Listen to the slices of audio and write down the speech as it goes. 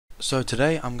So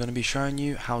today I'm going to be showing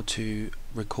you how to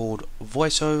record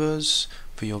voiceovers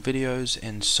for your videos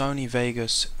in Sony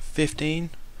Vegas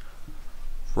 15.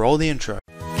 Roll the intro.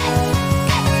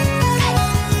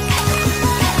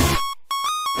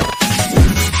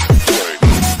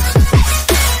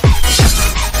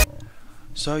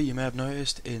 So you may have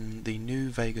noticed in the new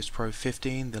Vegas Pro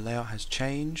 15 the layout has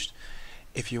changed.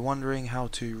 If you're wondering how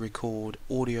to record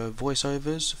audio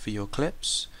voiceovers for your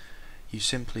clips, you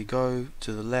simply go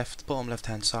to the bottom left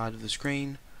hand side of the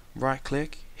screen, right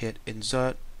click, hit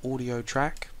insert audio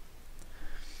track.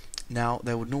 Now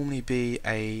there would normally be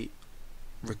a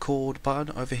record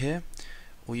button over here.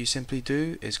 All you simply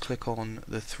do is click on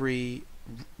the three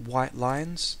white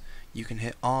lines. You can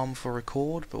hit arm for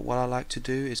record, but what I like to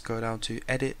do is go down to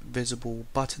edit visible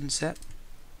button set,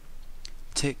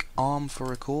 tick arm for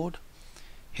record,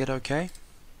 hit OK.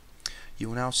 You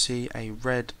will now see a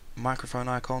red microphone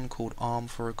icon called arm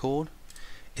for record.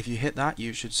 If you hit that,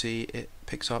 you should see it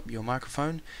picks up your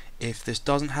microphone. If this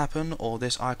doesn't happen or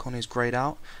this icon is grayed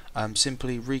out,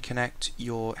 simply reconnect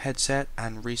your headset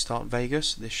and restart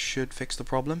Vegas. This should fix the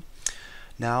problem.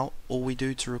 Now all we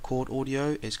do to record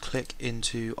audio is click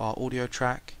into our audio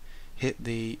track, hit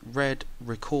the red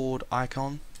record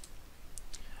icon,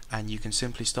 and you can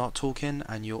simply start talking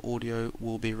and your audio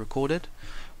will be recorded.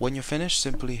 When you're finished,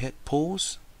 simply hit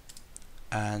pause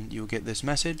and you'll get this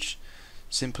message.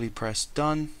 Simply press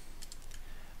done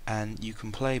and you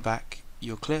can play back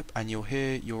your clip and you'll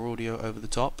hear your audio over the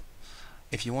top.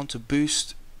 If you want to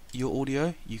boost your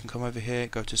audio, you can come over here,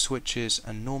 go to switches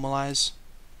and normalize,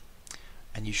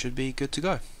 and you should be good to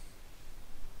go.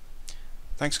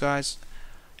 Thanks guys.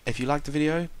 If you liked the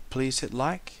video, please hit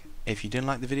like. If you didn't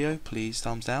like the video, please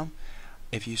thumbs down.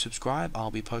 If you subscribe, I'll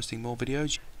be posting more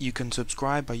videos. You can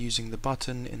subscribe by using the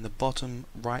button in the bottom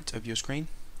right of your screen.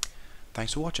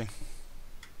 Thanks for watching.